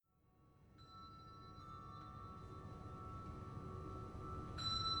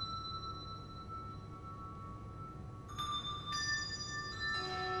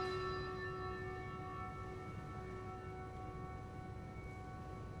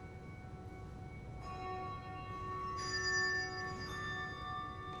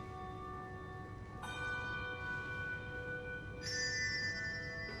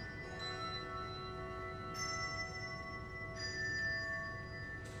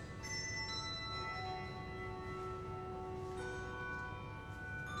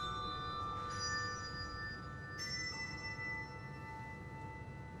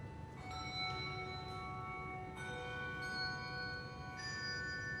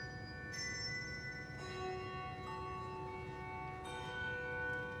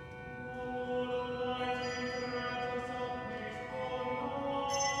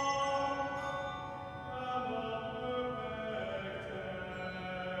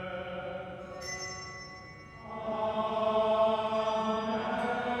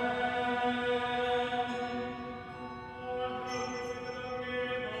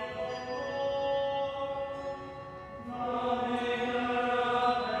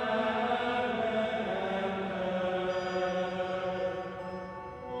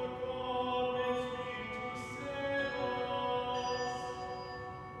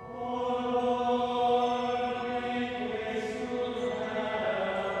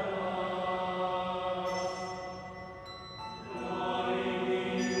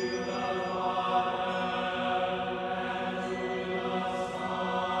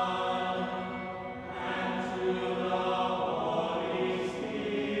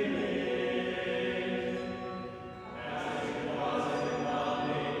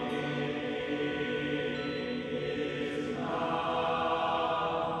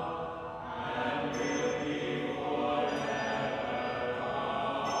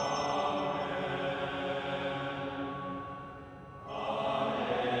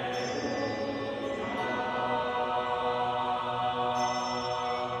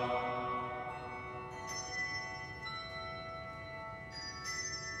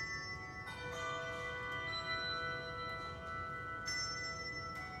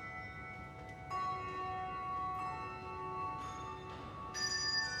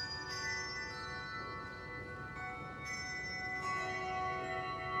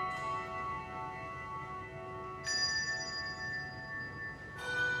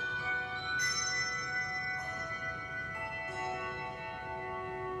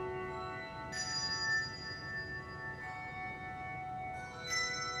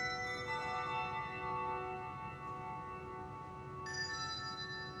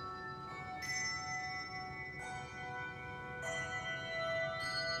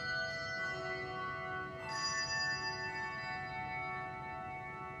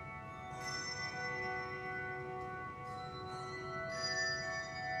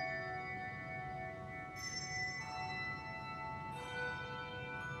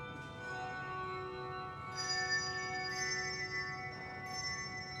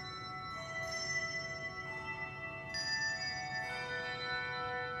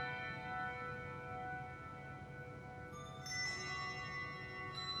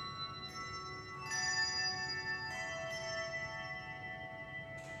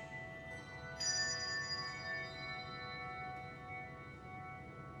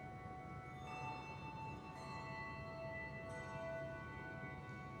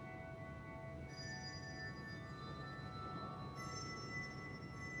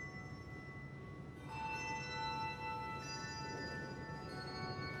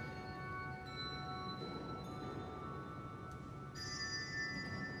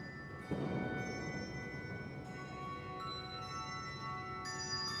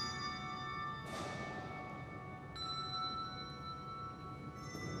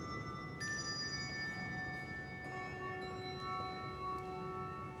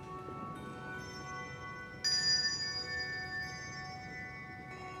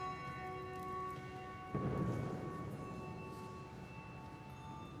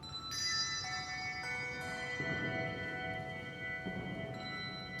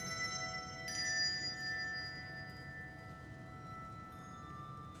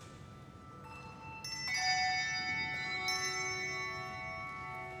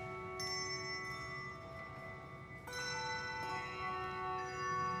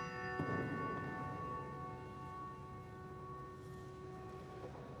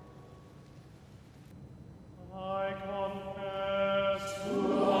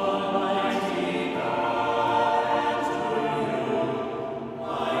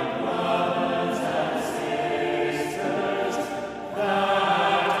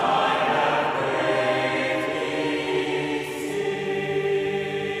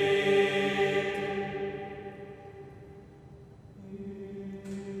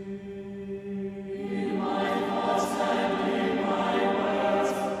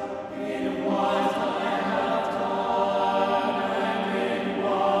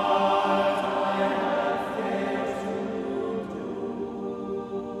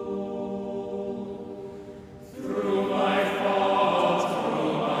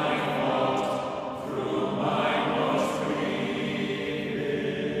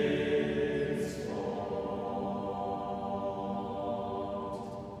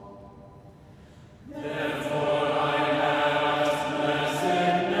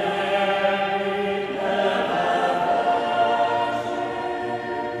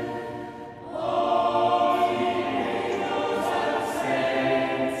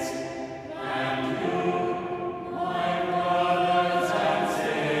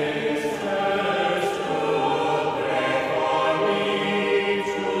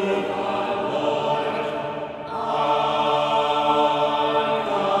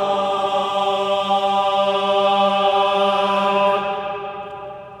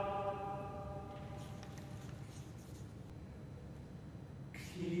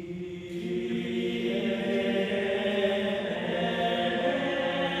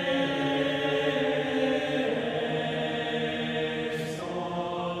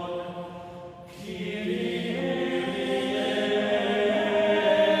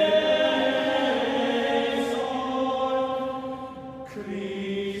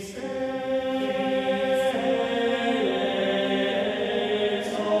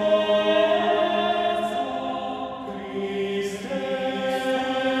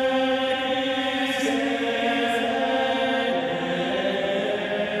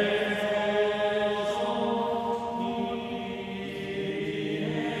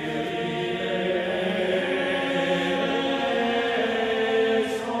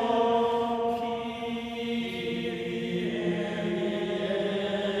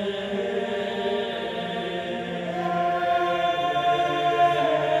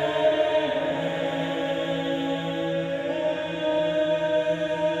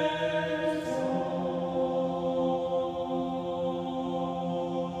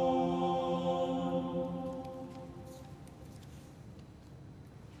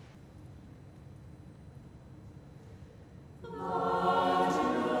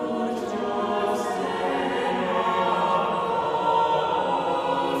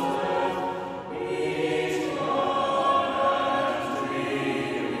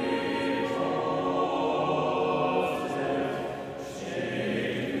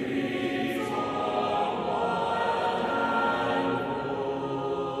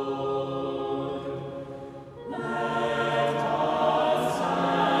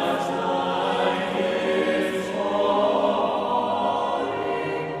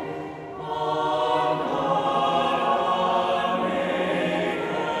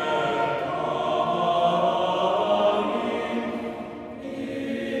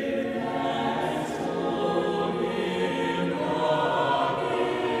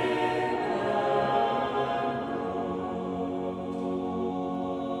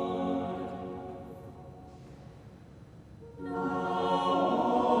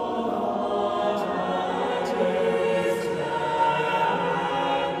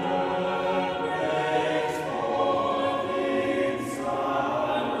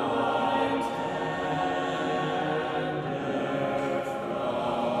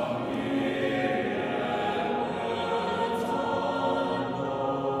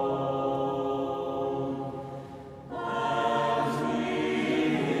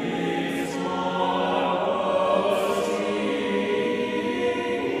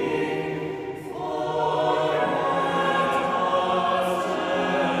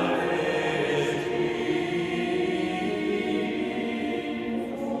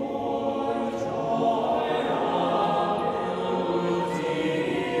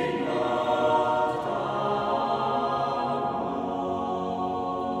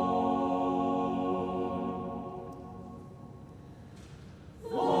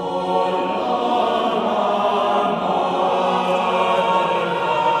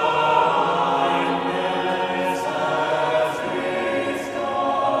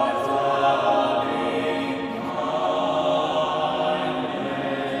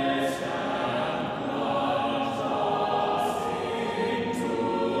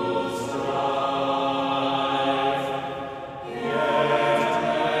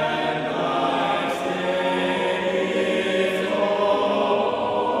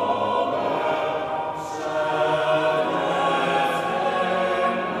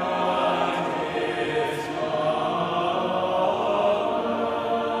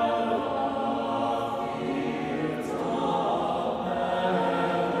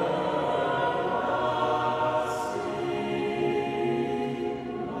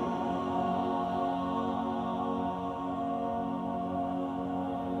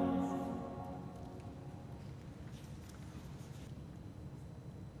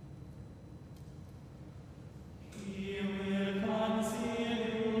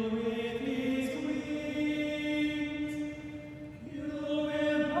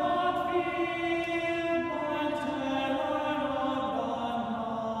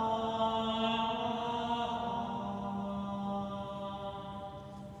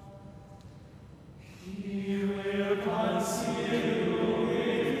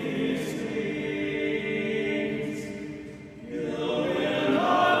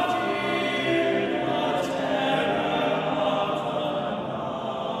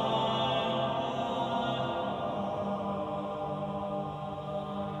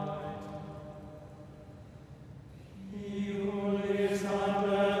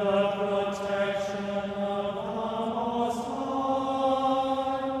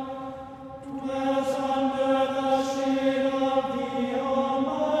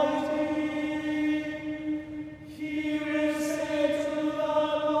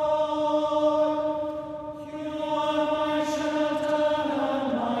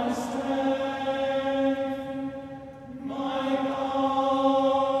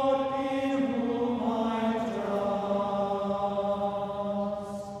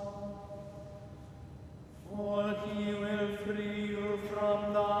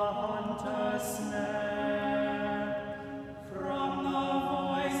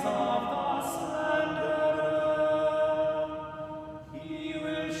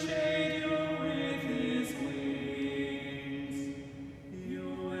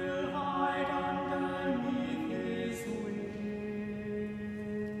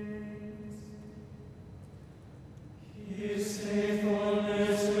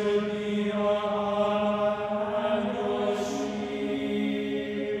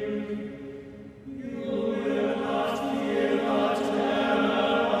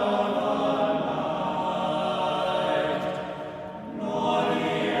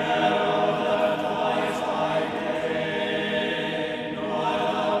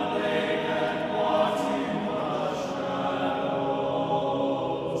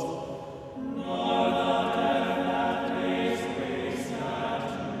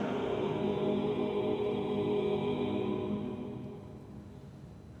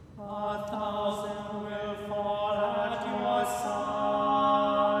1,000 will fall at your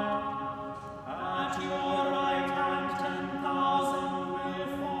side, at your right hand 10,000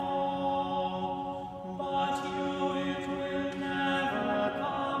 will fall, but you it will never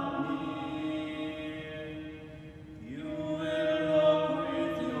come near. You will look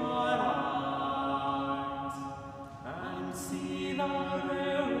with your eyes and see the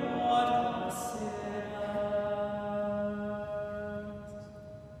reward of sinners.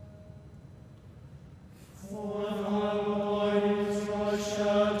 For the Lord is your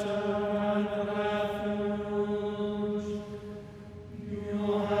shelter and refuge. You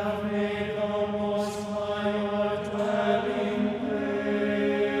have made the Most High your dwelling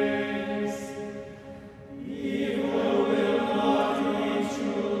place. Evil will not reach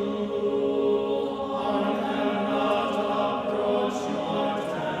you, harm cannot approach your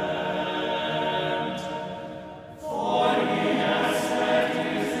tent. For he has set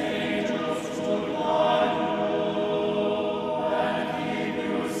his angels to guard you and keep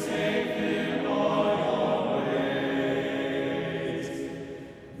you safe in all your ways.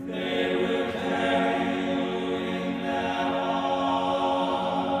 They will carry you in their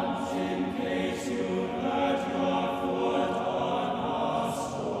arms in case you hurt your foot on a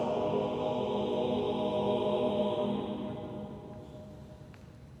stone.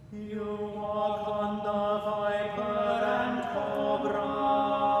 You walk on the viper and cobra.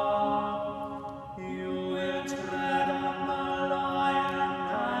 You will tread on the lion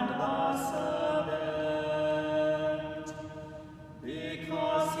and the serpent.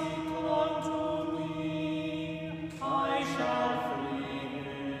 Because he clung to me, I shall free him.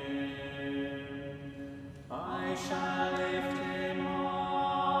 I shall lift him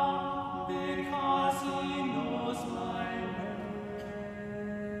up, because he knows my name.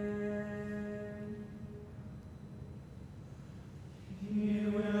 He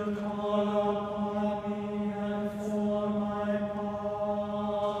will call upon me, and for my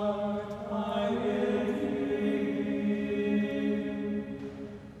part I will hear him.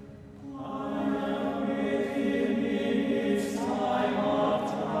 I am with him in his time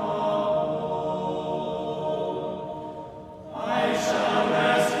of trouble. I shall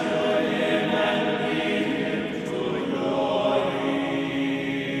rescue him and lead him to glory.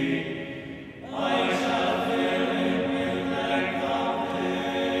 I shall fill him with recompense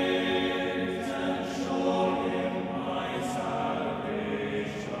and show him my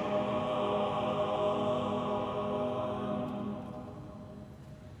salvation.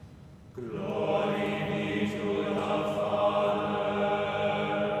 Glory be to the Father,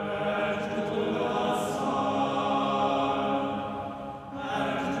 and to the Son,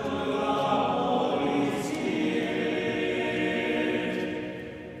 and to the Holy Spirit,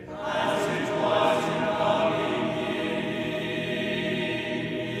 as it was in the beginning,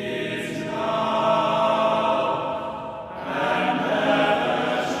 is now, and ever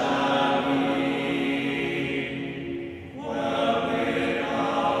shall be, world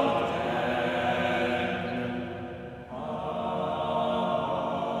without end.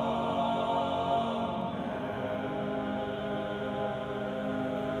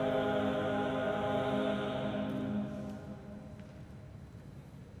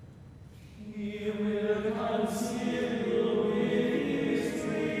 He will conceal you with his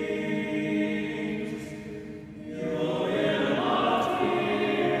wings. You will not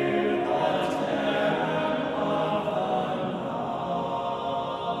fear the terror of the night.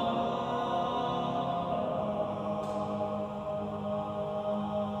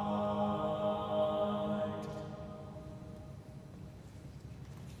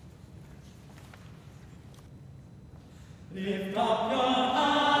 Lift up your hands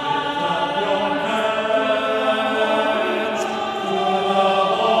to the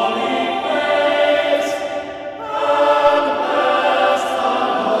holy place, and bless the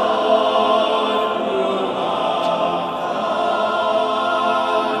Lord throughout the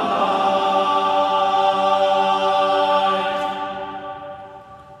night.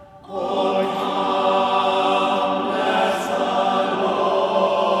 Oh, come, bless the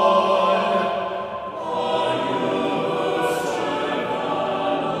Lord, all you servants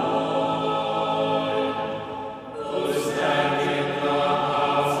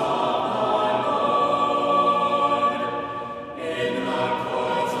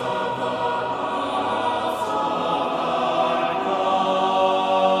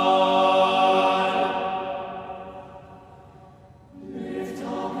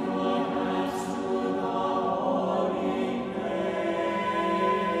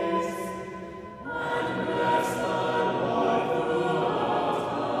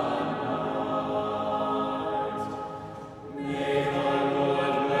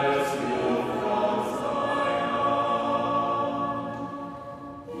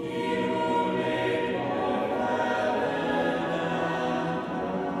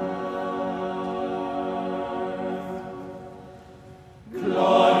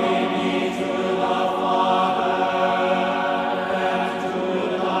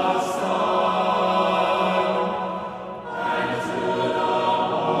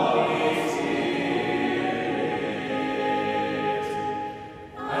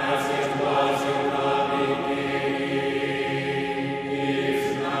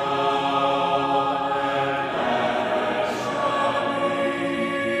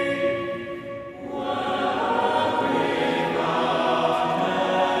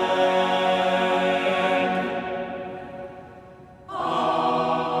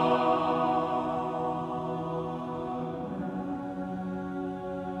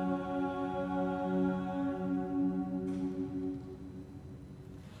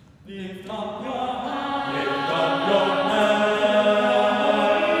Lift up your hands. Lift up your hands.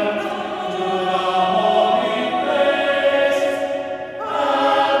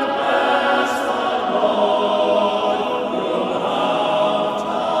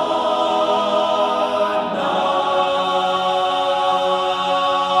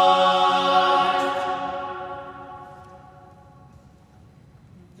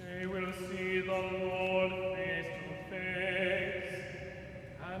 They will see the Lord face to face,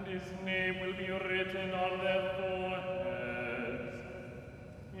 and his name will be written on their foreheads.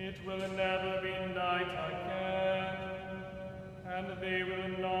 It will never be night again, and they will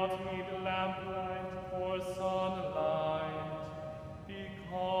not need lamplight or sunlight,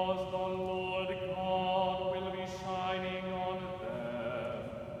 because the Lord God will be shining on them.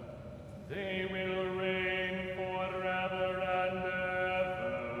 They will reign forever and ever.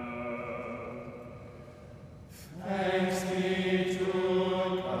 Thanks be to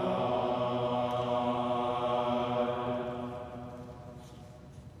God.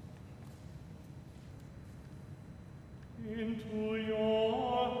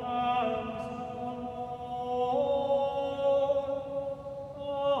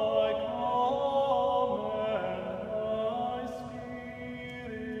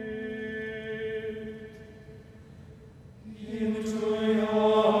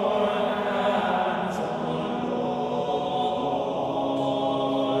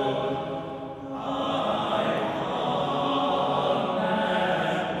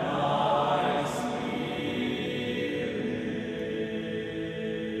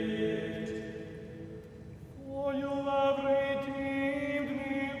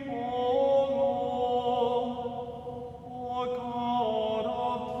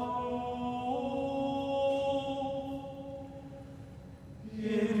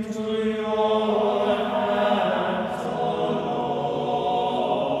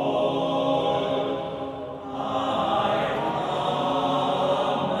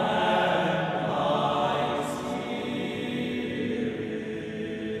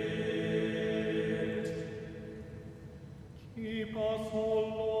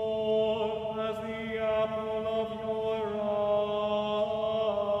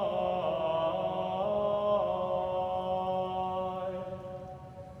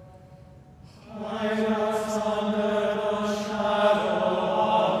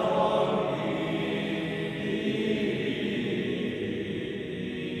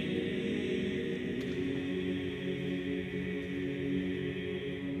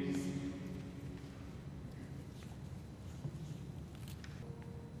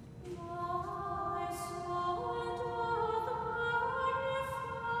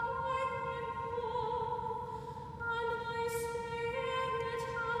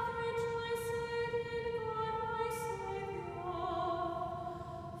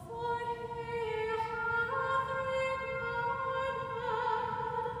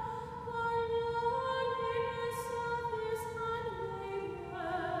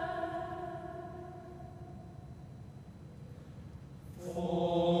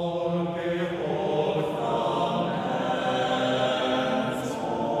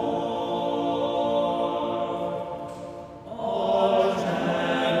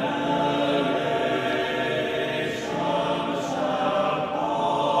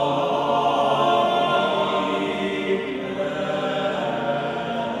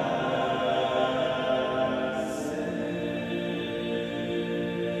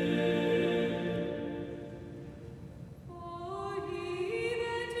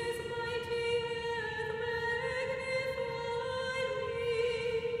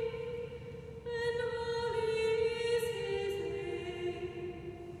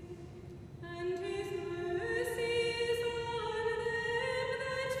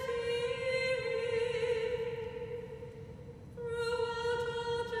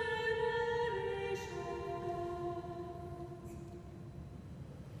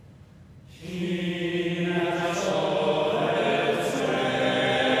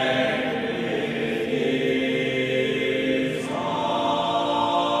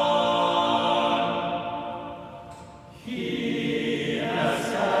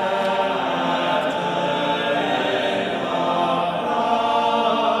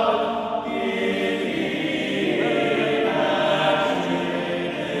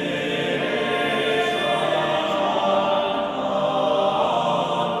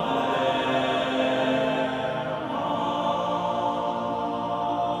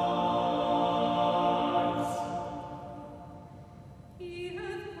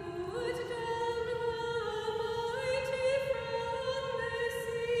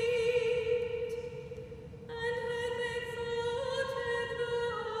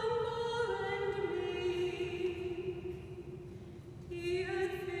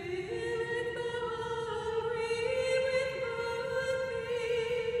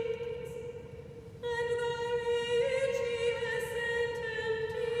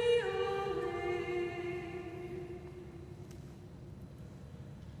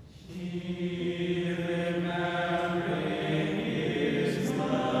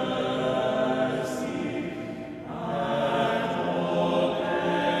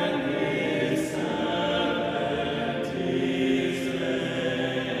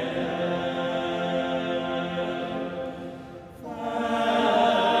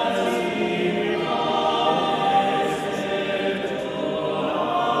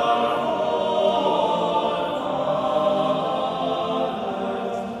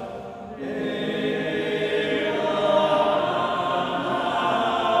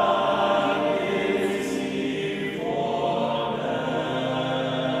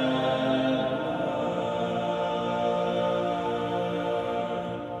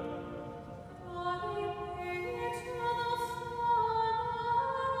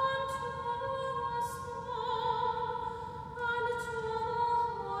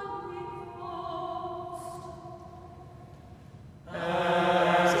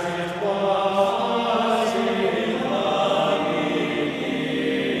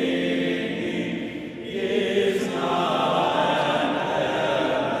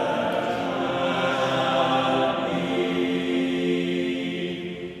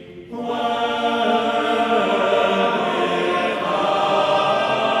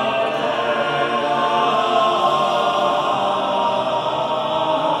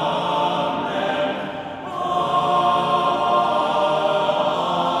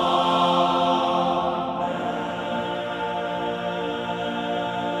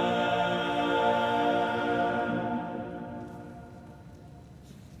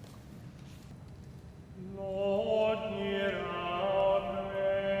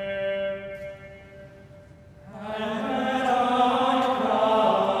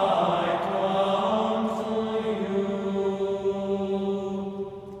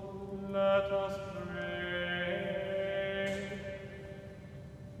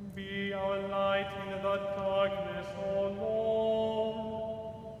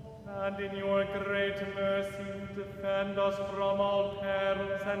 us from all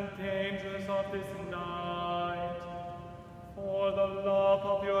perils and dangers of this night. For the love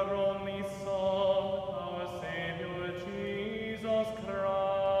of your only Son, our Savior Jesus Christ.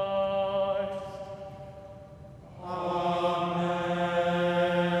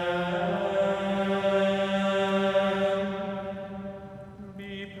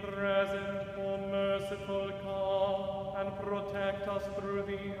 Be present, O merciful God, and protect us through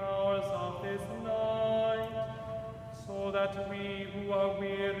the hours of this night, so that we who are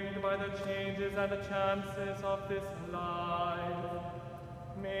wearied by the changes and chances of this life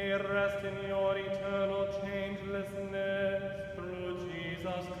may rest in your eternal changelessness through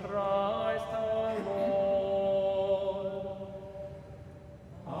Jesus Christ our Lord.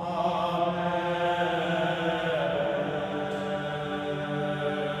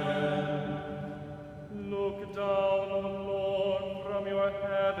 Look down, O Lord, from your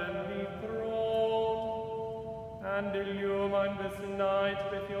heavenly throne, and illumine this night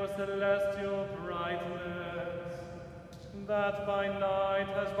with your celestial brightness, that by night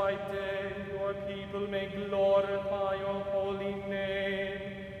as by day your people may glorify your holy name,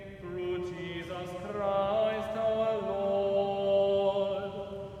 through Jesus Christ our Lord.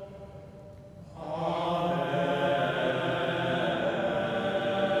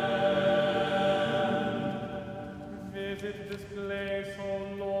 Visit this place, O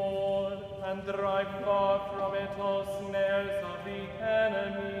Lord, and drive far from it all snares of the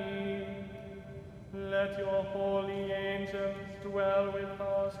enemy. Let your holy angels dwell with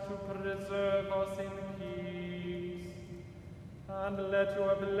us to preserve us in peace. And let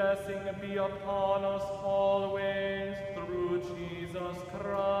your blessing be upon us always through Jesus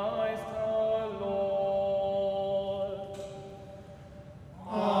Christ our Lord.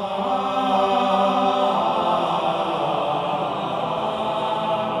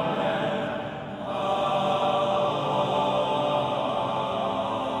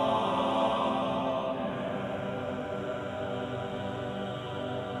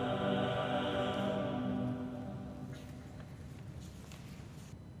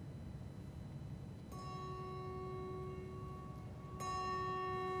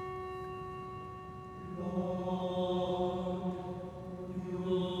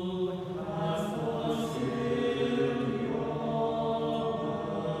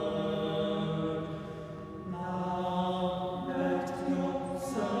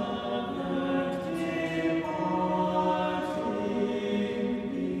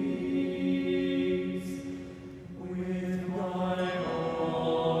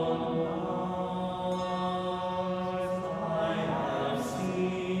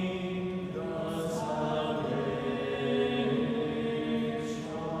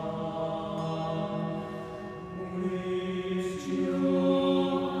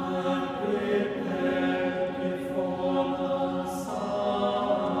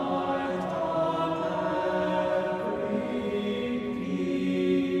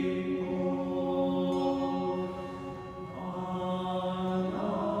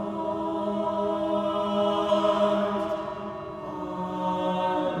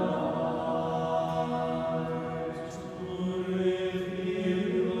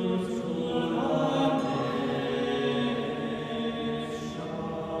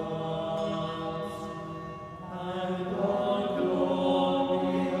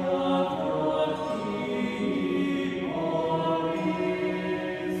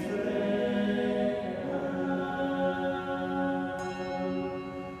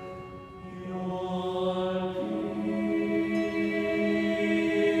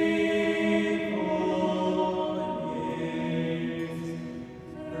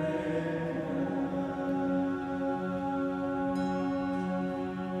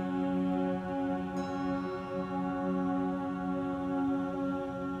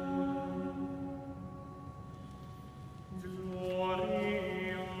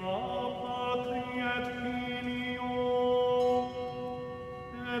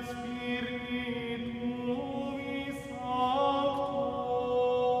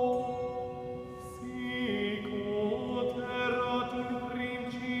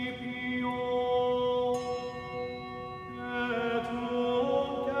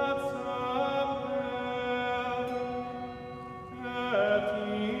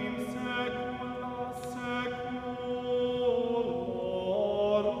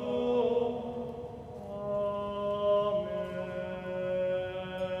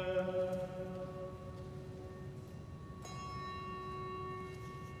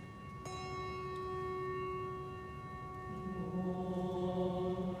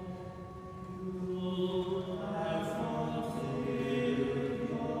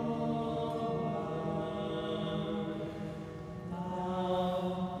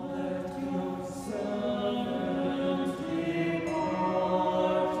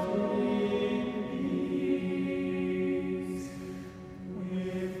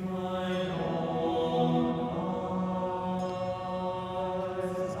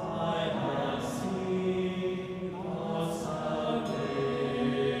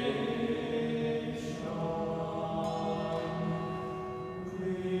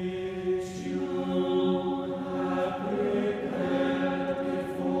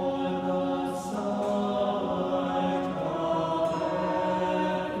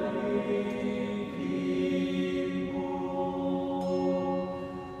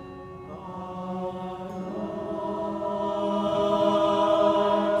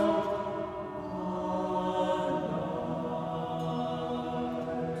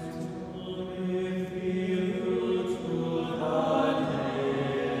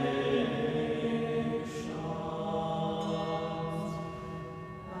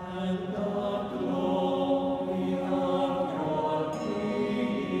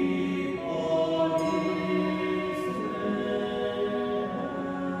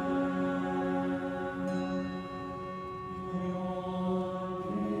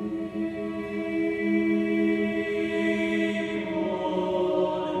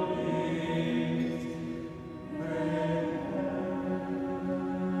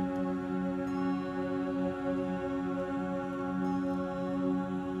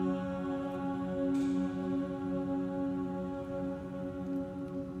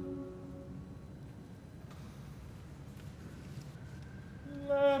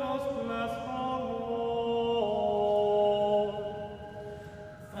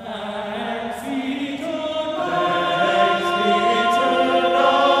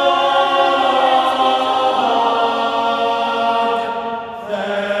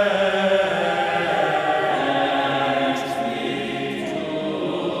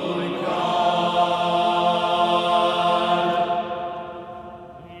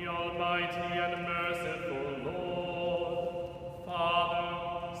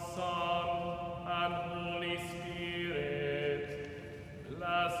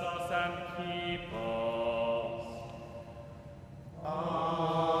 bless us and keep us.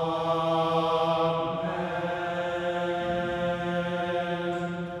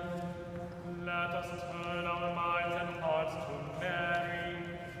 Let us turn our minds and hearts to Mary,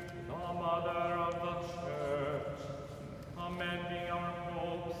 the Mother of the Church, commending our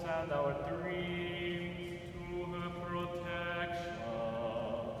hopes and our dreams to her protection.